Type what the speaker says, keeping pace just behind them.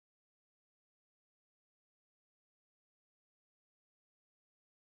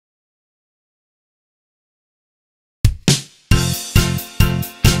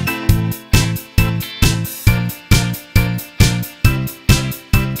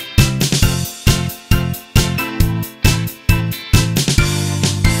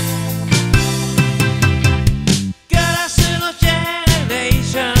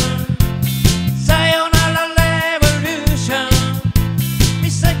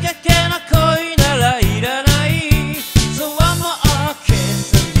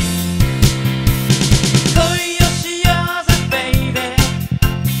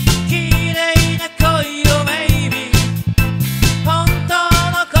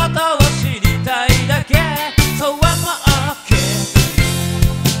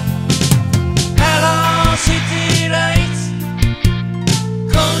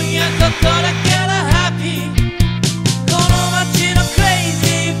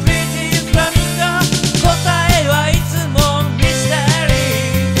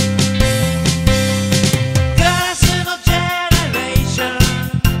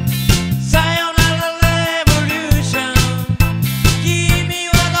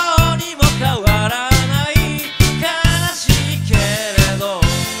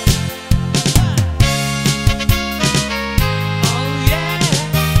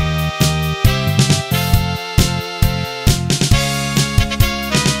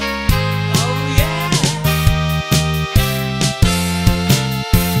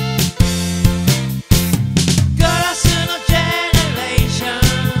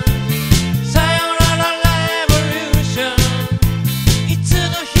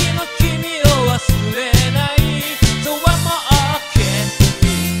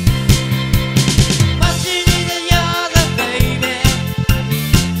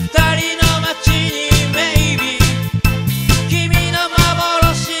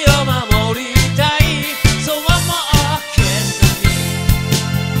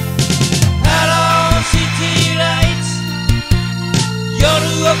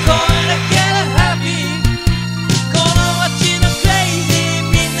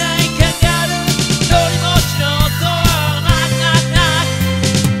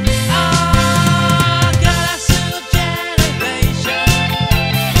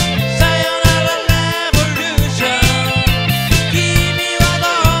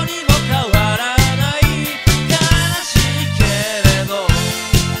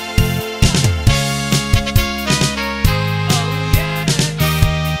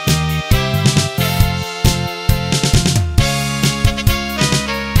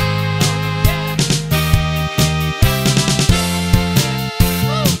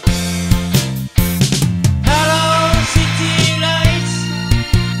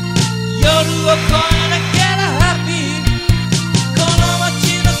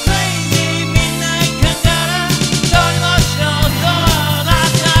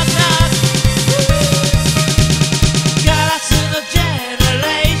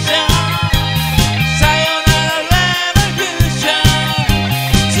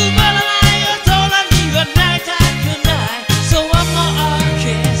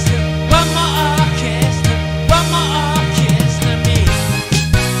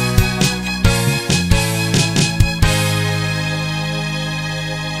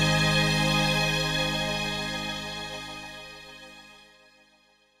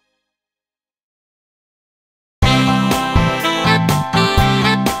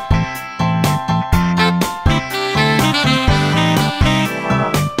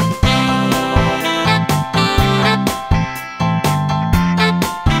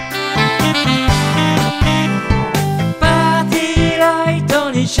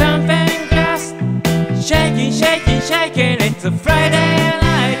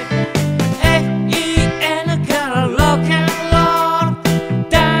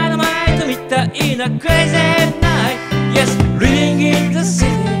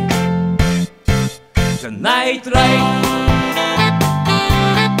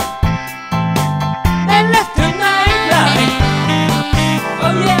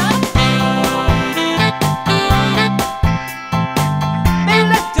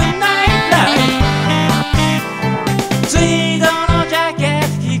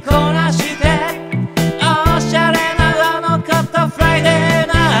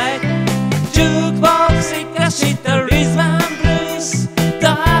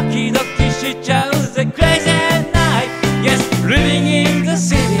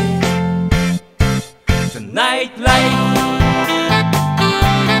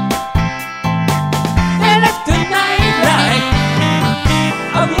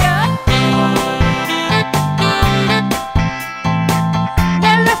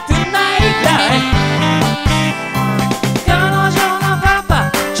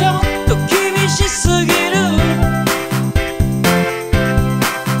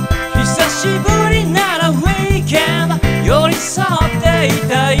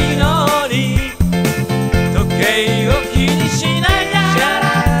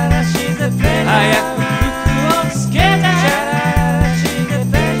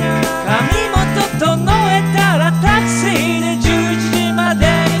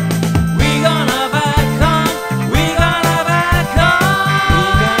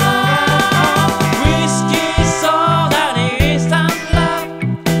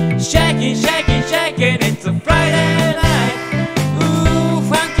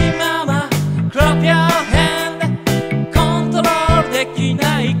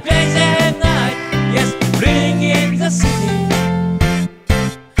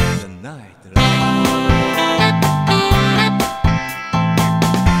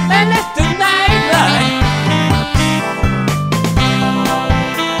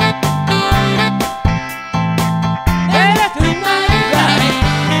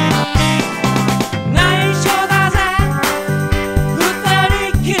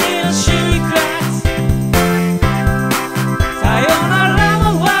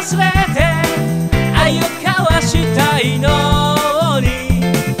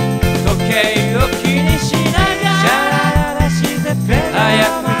早く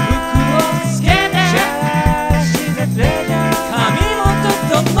服をつけて髪も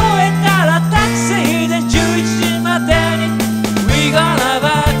整えたらタクシーで11時までに We gonna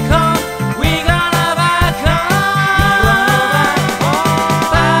back home We gonna back home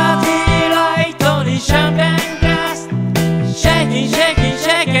パーティーライトにシャンペングラス Shaking shaking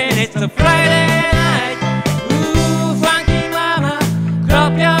shaking It's a Friday night Ooh funky mama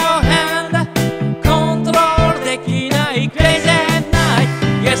Clap your hand コントロールできない Crazy night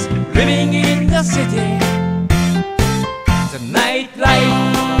Yes living in the city The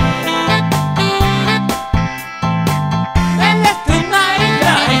nightlife And that's the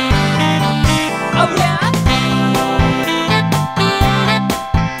nightlife Oh yeah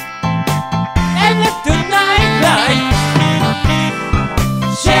And that's the nightlife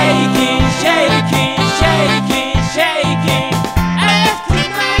Shaking, shaking, shaking, shaking And that's the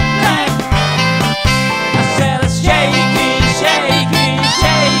nightlife I said shaking, shaking,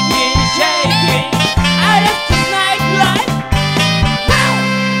 shaking, shaking And that's the nightlife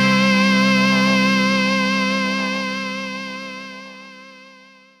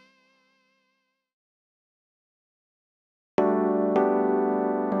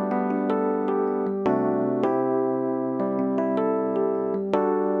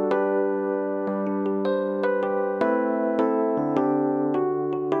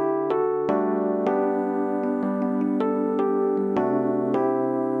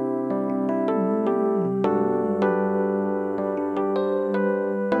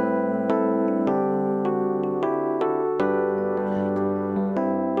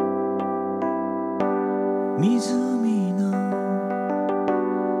湖の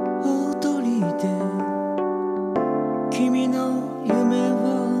ほとりで君の夢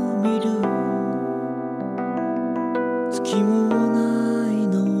を見る月もない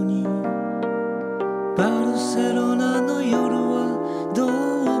のにバルセロナの夜はど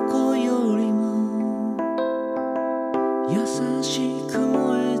こよりも優しく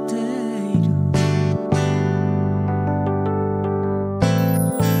燃えている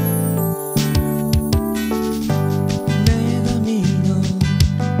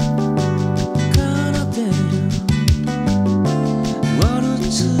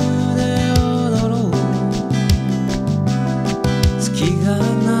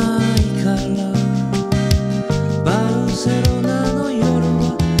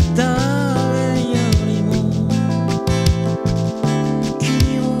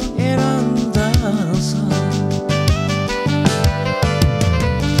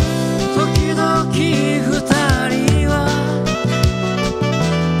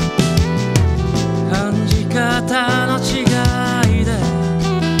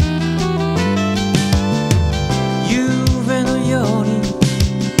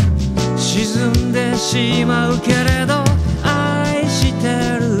しまうけれど愛して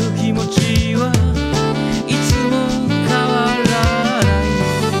る気持ちはいつ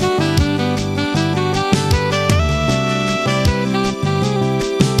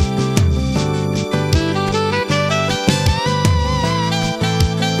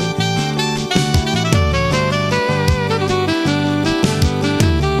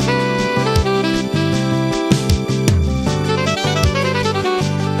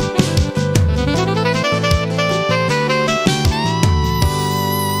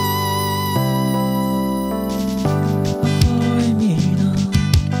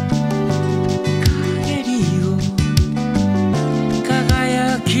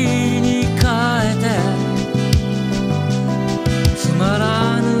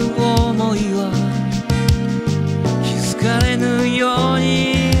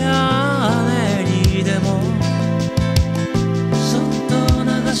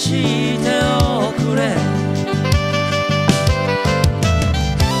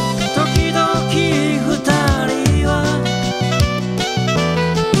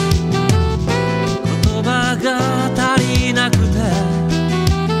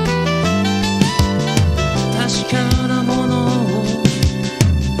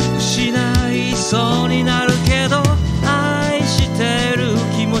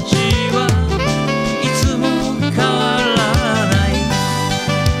も変わらない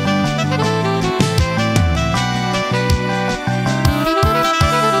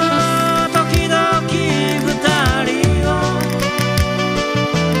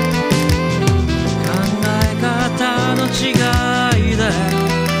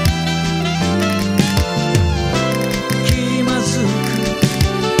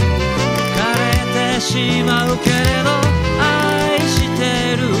しまうけれど愛し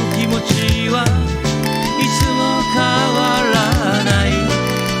てる気持ちはいつも変わらない。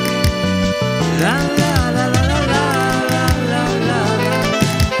ララララララララララ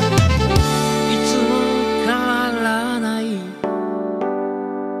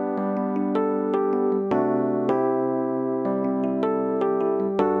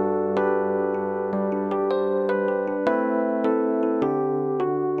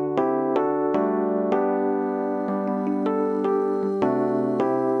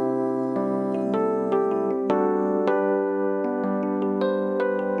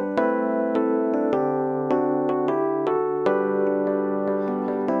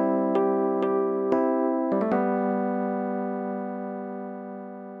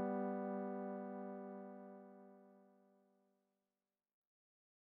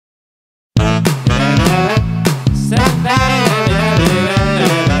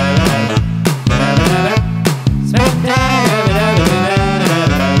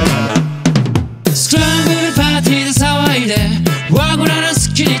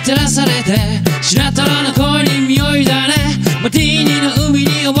海に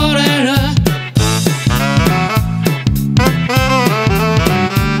溺れる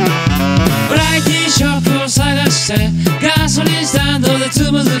バラエティショップを探してガソリンスタンドでつ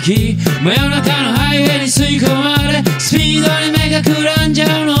まずき真夜中のハイウェイに吸い込まれスピードに目がくらんじ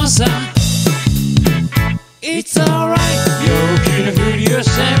ゃうのさ It's alright 陽気なふりをし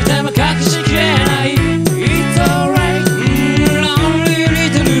てみても隠しきれない It's alright Lonely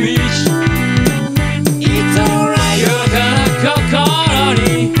little bitch It's alright 夜中の心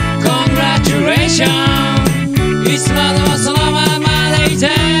に Congratulations いつまでもそのままでいて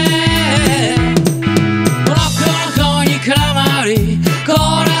モノクロの声に絡まりコー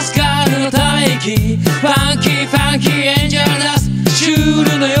ラスカールのため息ファンキーファンキーエンジェルダスシュ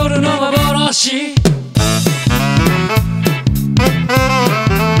ールな夜の幻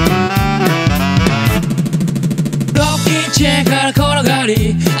ロッキンチェーンから転が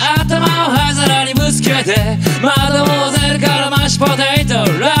り頭を灰皿にぶつけて窓を出るからマッシュポテト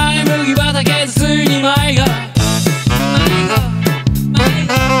ライ麦畑でついに迷子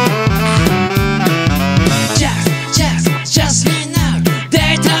Just me now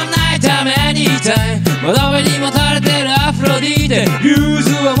Daytime nighttime anytime 窓辺にもたれてるアフロディーテユー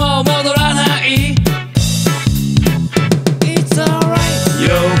ズはもう戻らないIt's alright 陽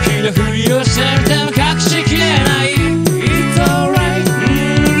気なふりをしてみても隠しきれない It's alright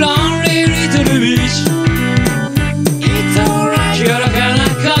Lonely little bitch It's alright 清らかな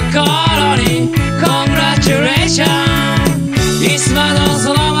心に Congratulations いつまでもそ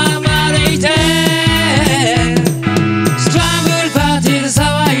のままでいてストランブルパーティーで騒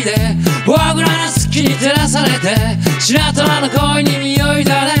いでフォアグラの月に照らされてシナトラの恋に身を委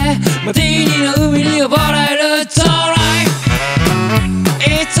ねマティーニの海に溺れる It's alright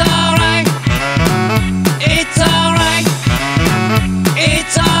It's alright It's alright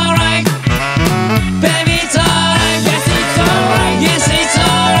It's alright Baby it's alright Yes it's alright Yes it's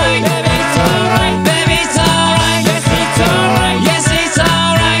alright Baby it's alright Baby it's alright Yes it's alright Yes it's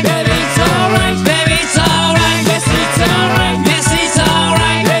alright Baby it's alright Baby it's alright Yes it's alright Yes it's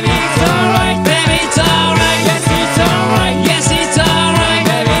alright Baby it's alright Baby it's alright Yes it's alright Yes it's alright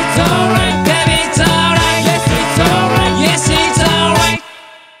Baby it's alright Baby it's alright Yes it's alright Yes it's alright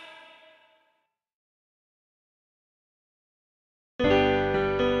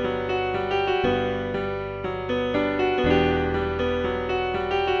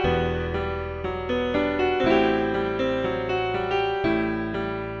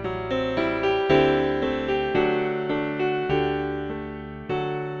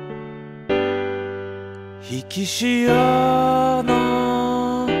引き潮の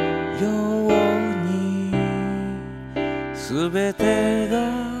ようにすべてが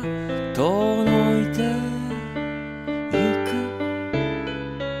遠のいてゆく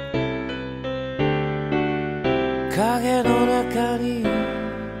影の中に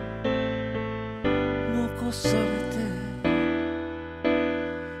残されて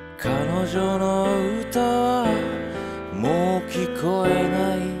彼女の歌はもう聞こえ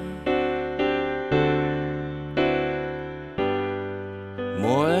ない燃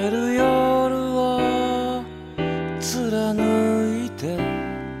える夜を貫いて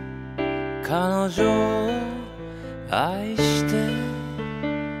彼女を愛して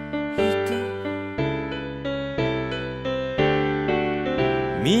いて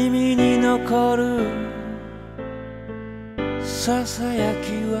耳に残るささやき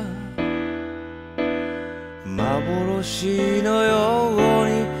は幻のよう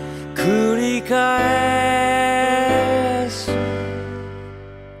に繰り返す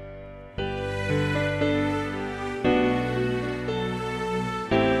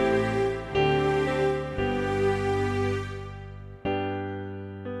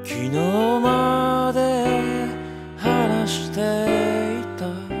昨日まで話していた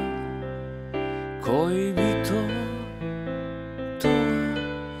恋人とは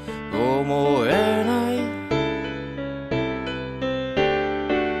思えない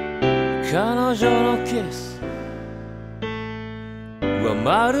彼女のキスは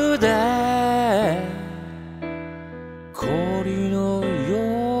まるで氷の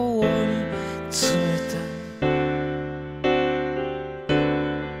ように冷たい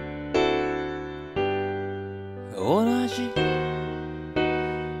同じ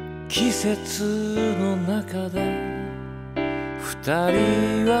季節の中で二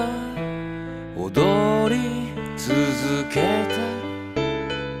人は踊り続けた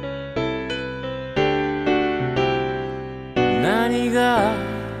何が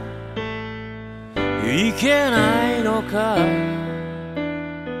いけないのか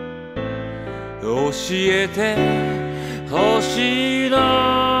教えてほしいの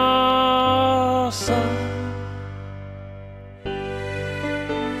さ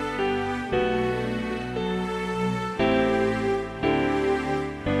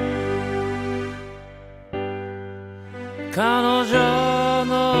彼女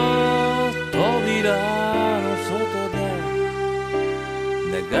の扉の外で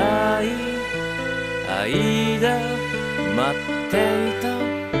長い間待っていた。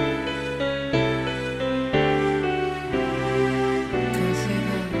風が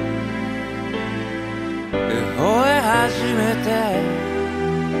吠え始めて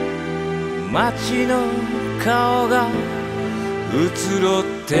街の顔が移ろっ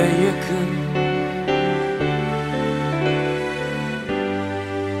てゆく。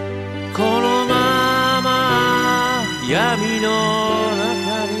このまま闇の中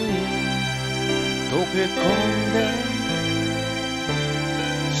に溶け込んで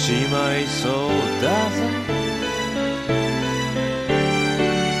しまいそうだぜ。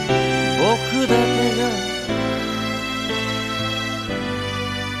僕だけが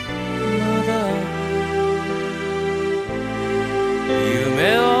まだ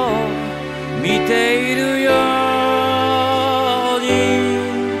夢を見ているように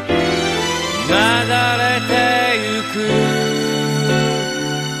流れてゆく、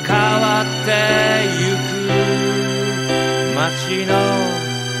変わってゆく街の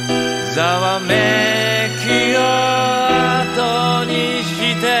ざわめきを後にし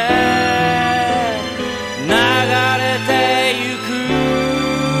て流れてゆく、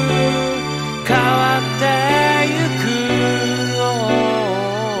変わってゆく。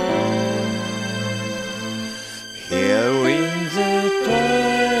Here in the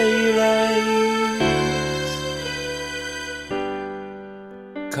twilight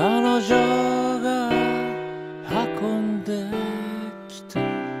彼女が運んできた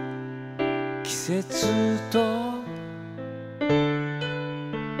季節と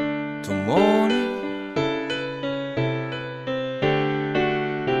共に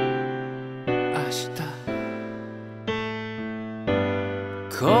明日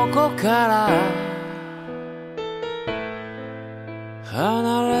ここから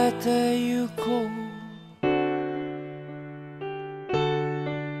離れてゆこう。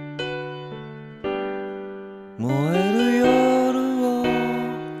燃える夜を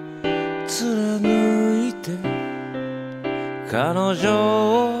貫いて彼女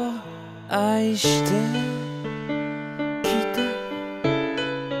を愛してきて、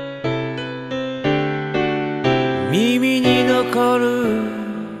耳に残る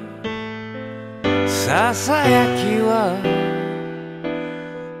ささやきは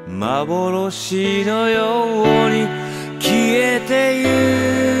幻のように消えてゆ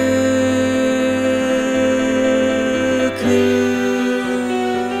く。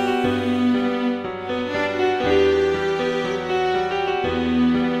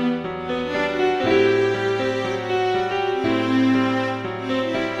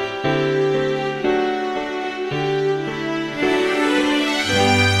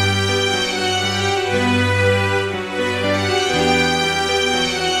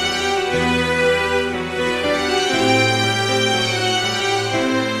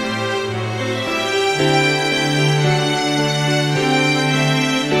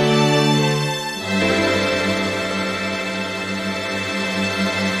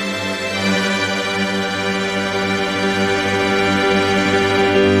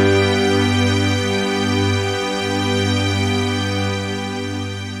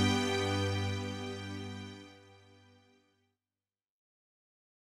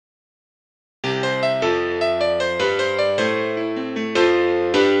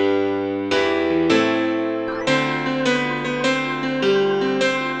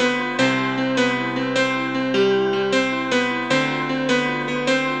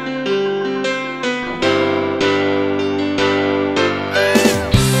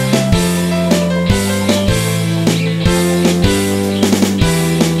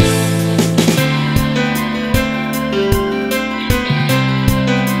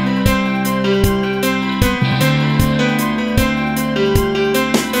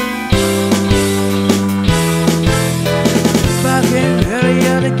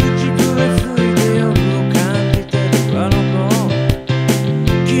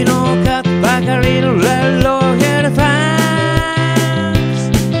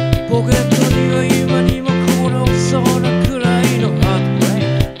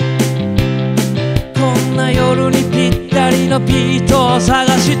のビートを探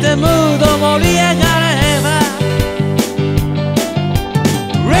してムード盛り上がれば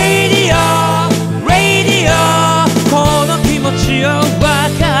Radio Radio この気持ちを分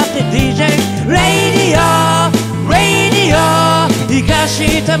かって DJ Radio Radio 生か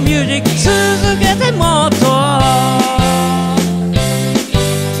したミュージック続けてもっと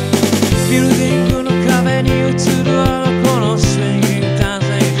ビルディングの壁に映るあの子のスイング完成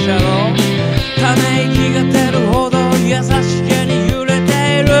者のため息が出るほど優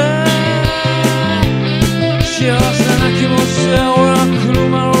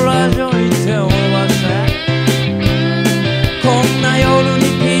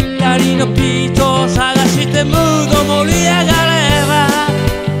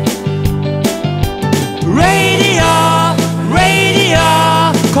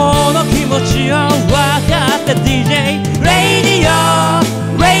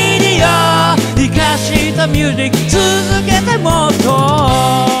ミュージック続けてもっ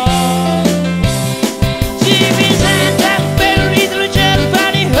と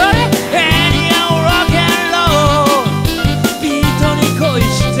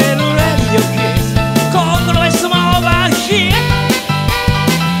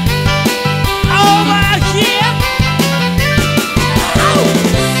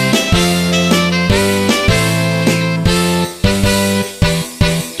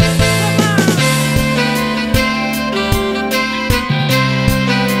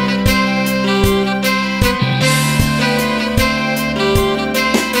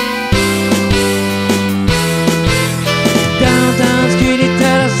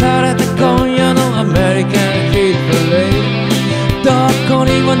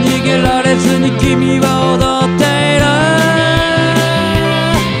逃げられずに君は踊っている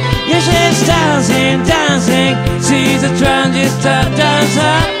Yes, it's dancing, dancing She's a transistor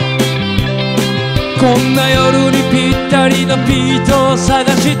dancer こんな夜にぴったりのビートを探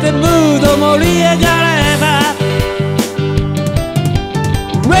してムード盛り上がれば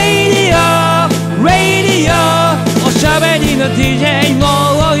Radio, Radio おしゃべりの DJ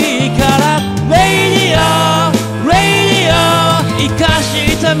もういいから Radio, Radio 生か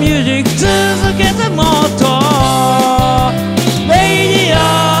したミュージック続けてもっと Radio,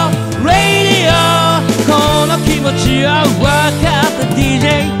 Radio この気持ちは分かった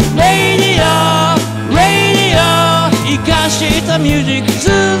DJ Radio, Radio 生かしたミュージック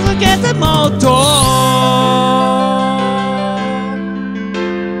続けてもっと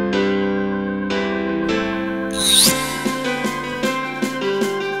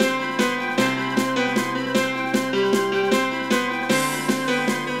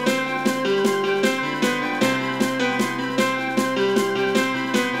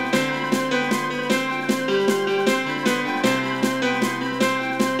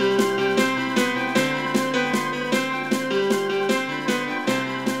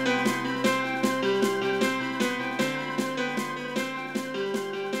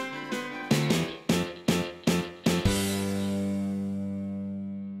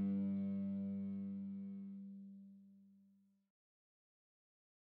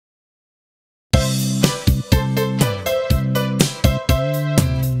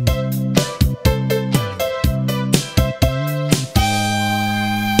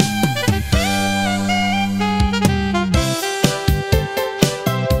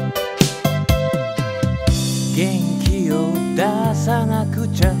さなく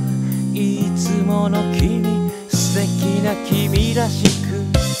ちゃいつもの君素敵な君らしく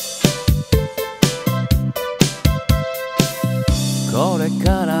これ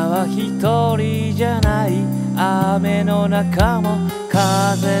からは一人じゃない雨の中も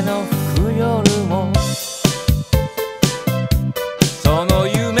風の吹く夜もその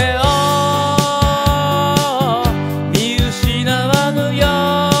夢を見失わぬよ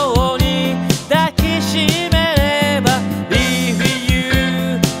うに抱きしめれば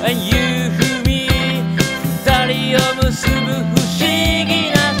結ぶ不思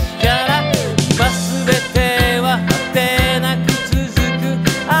議な力今すべては果てなく続く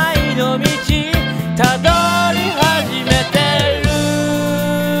愛の道たどり始めてる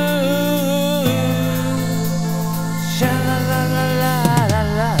シャラララララ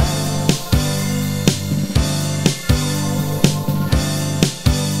ラ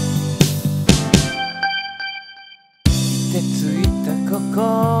凍てついた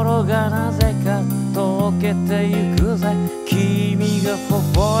心がなぜか溶けてゆくぜ君が微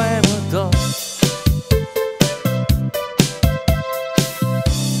笑むと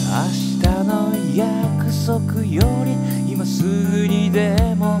明日の約束より今すぐにで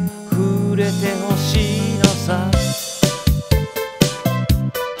も触れてほしいのさ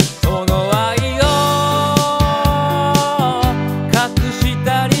その愛を隠し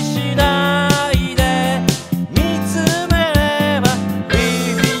たりしないで見つめれば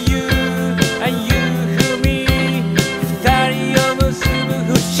Leave you and you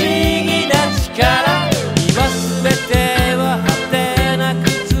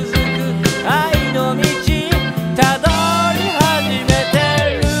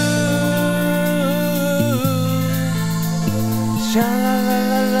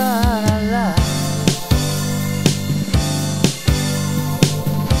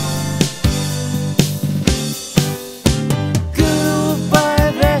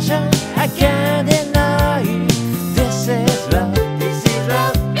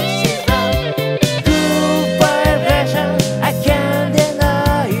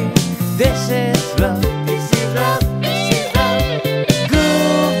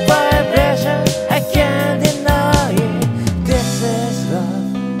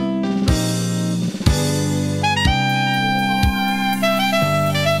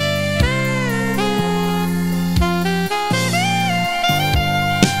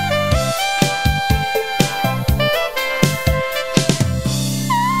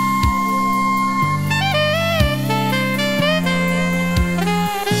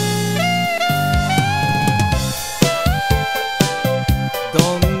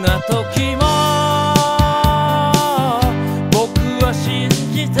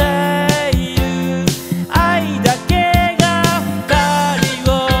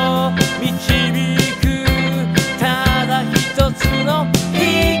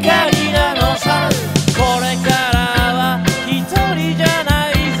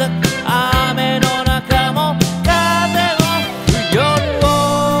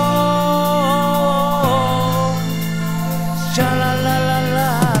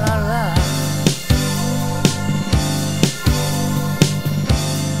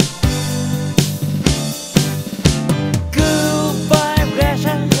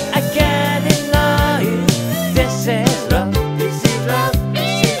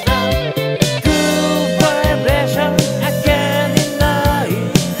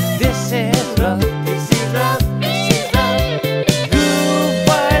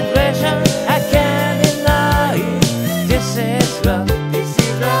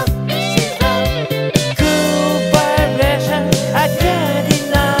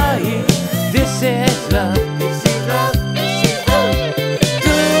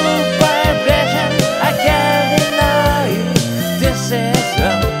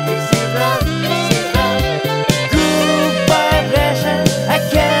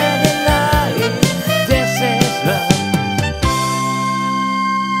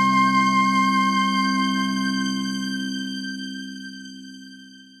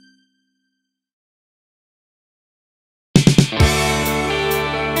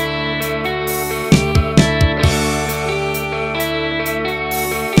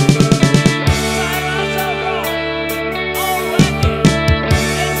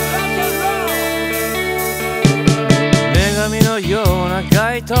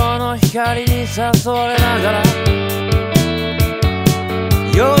街灯の光に誘われながら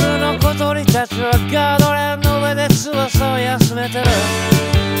夜の小鳥たちはガードレールの上で翼を休めてる。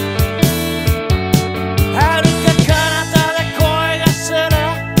遥か彼方で声がする。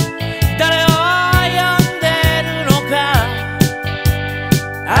誰を呼んでるのか。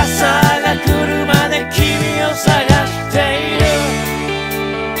朝が来るまで君を探している。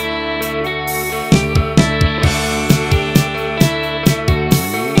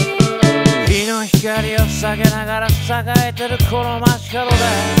日の光を下げながら栄えてるこの街角で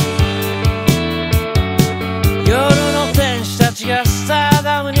夜の天使たちがスター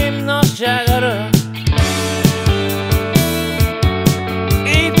ダムにのし上がる。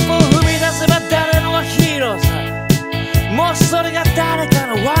一歩踏み出せば誰もがヒーローさ。もしそれが誰か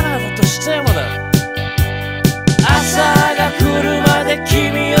の罠だとしてもだ。朝が来るまで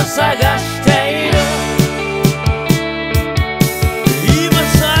君を探している。今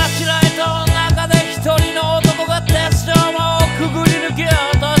さら地ライトの中で一人の男が鉄条網をくぐり抜けよ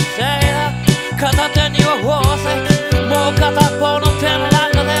うとしている。片手には宝石、もう片方の手の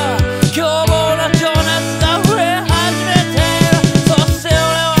中では凶暴な情熱が溢れ始めている。そして俺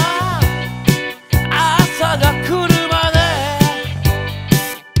は朝が来るまで、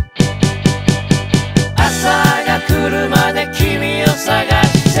朝が来るまで君を探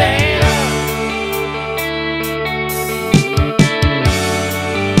している。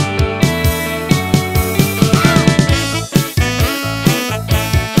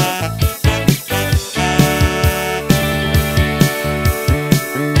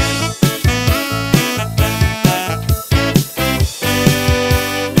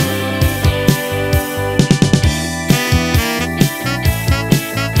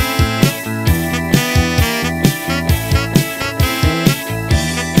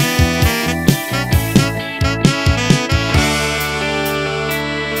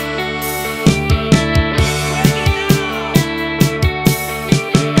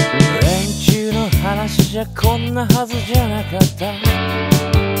こんなはずじゃなかった。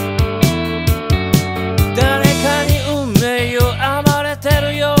誰かに運命を編まれて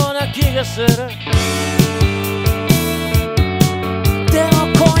るような気がする。でも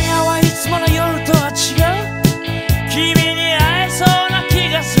今夜はいつもの夜とは違う。君に会えそうな気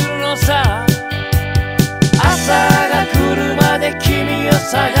がするのさ。朝が来るまで君を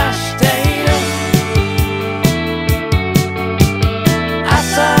探している。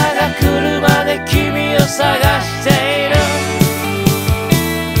朝が来るまで君を探している。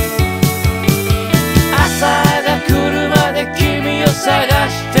朝が来るまで君を探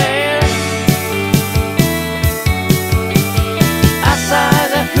している。朝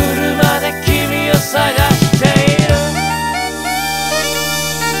が来るまで君を探している。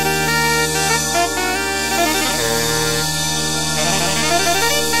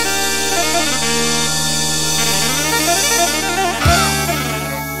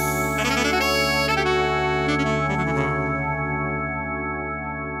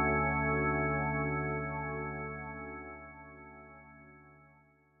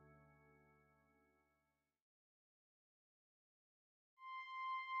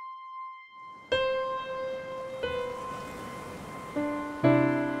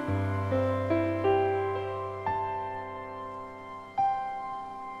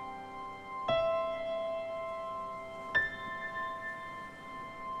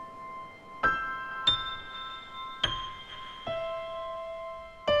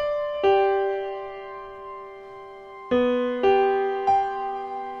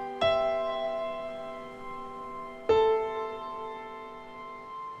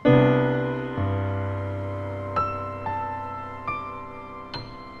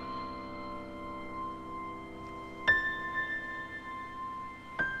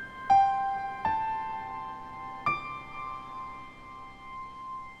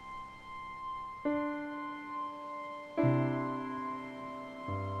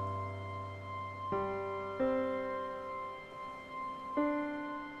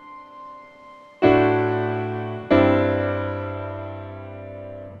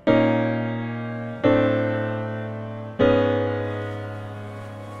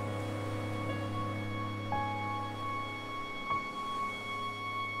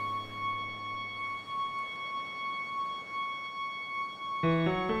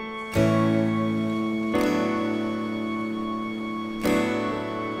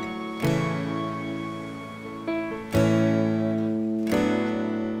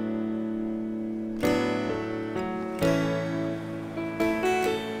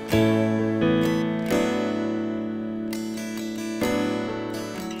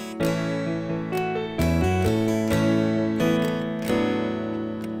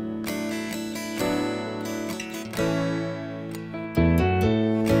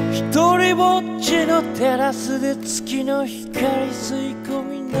りぼっちのテラスで月の光吸い込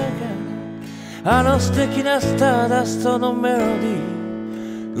みながらあの素敵なスターダストのメロディ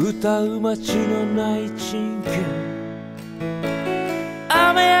ー歌う街のナイチンゲール、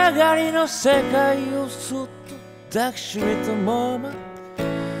雨上がりの世界をそっと抱きしめたまま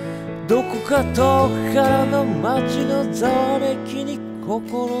どこか遠くからの街のざわめきに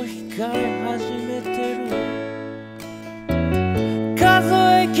心惹かれ始めてる。数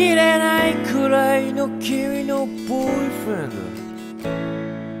えきれないくらいの君のボーイフレン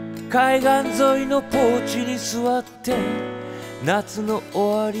ド、海岸沿いのポーチに座って夏の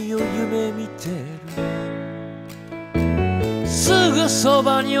終わりを夢見てる。すぐそ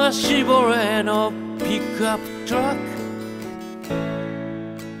ばにはシボレーのピックアップトラック、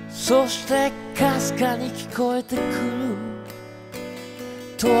そしてかすかに聞こえてくる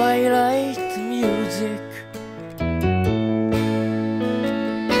トワイライトミュージック。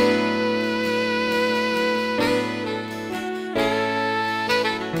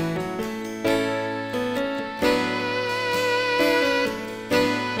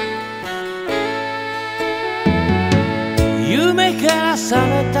夢から覚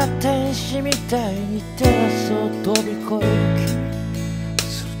めた天使みたいにテラスを飛び越える君、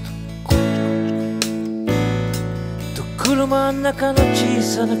するとコチコチと車の中の小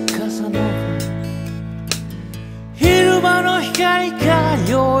さなカサノバ、昼間の光から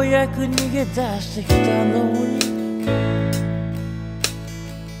ようやく逃げ出してきたのに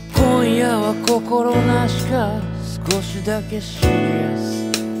今夜は心なしか少しだけシリアス、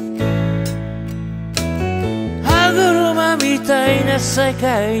歯車みたいな世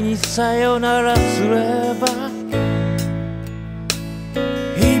界にさよならすれば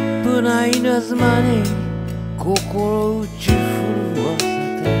ヒップな稲妻に心打ち震わせ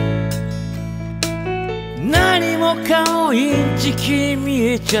て何もかもインチキに見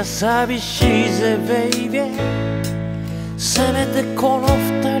えちゃ寂しいぜベイベー、せめてこの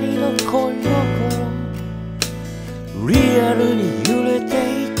二人の恋心リアルに揺れてい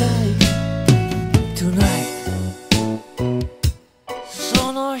たい Tonight、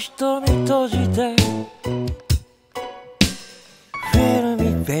その瞳閉じて Feel me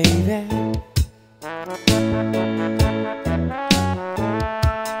baby、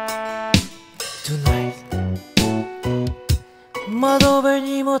 Tonight 窓辺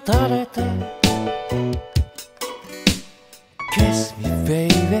にもたれて Kiss me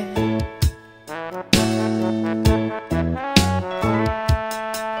baby、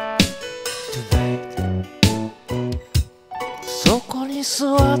 Tonight そこに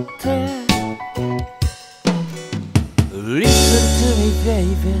座って Listen to me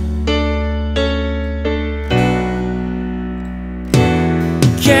baby、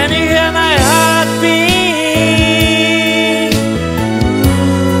 Can you hear my heartbeat?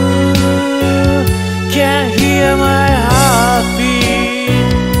 Can you hear my heartbeat?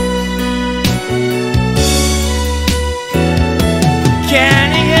 Can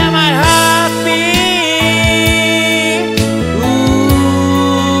you hear my heartbeat? Ooh,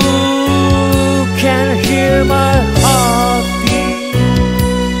 can you hear my heartbeat?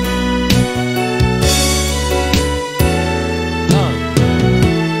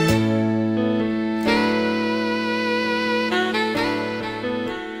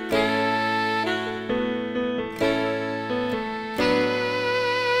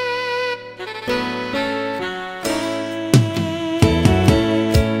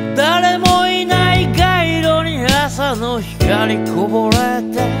誰もいない街路に朝の光こぼれ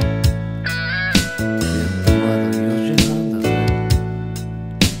て、でもまだ4時なんだね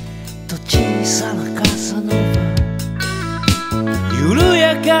と小さなカサノバ、緩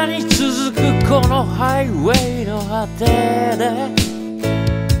やかに続くこのハイウェイの果てで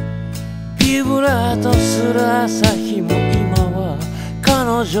ビブラートする朝日も今は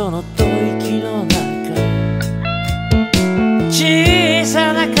彼女の吐息の中、小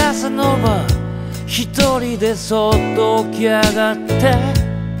さなカサノバ一人でそっと起き上がって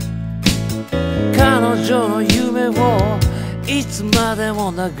彼女の夢をいつまで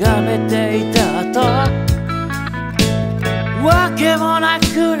も眺めていたと、わけもなく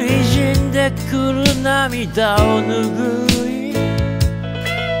滲んでくる涙を拭い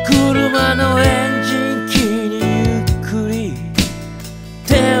車のエンジン機にゆっくり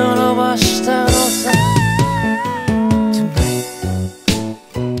手を伸ばしたのさ。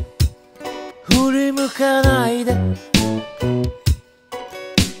振り向かないで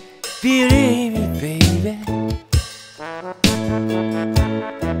Believe me baby、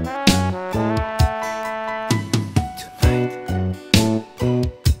 Tonight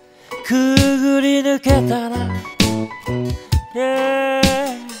くぐり抜けたら、yeah,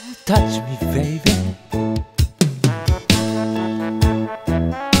 Touch me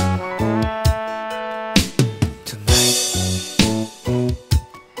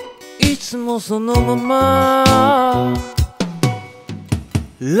そのまま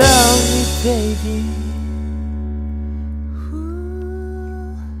Love me baby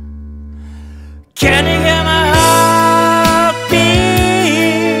毛に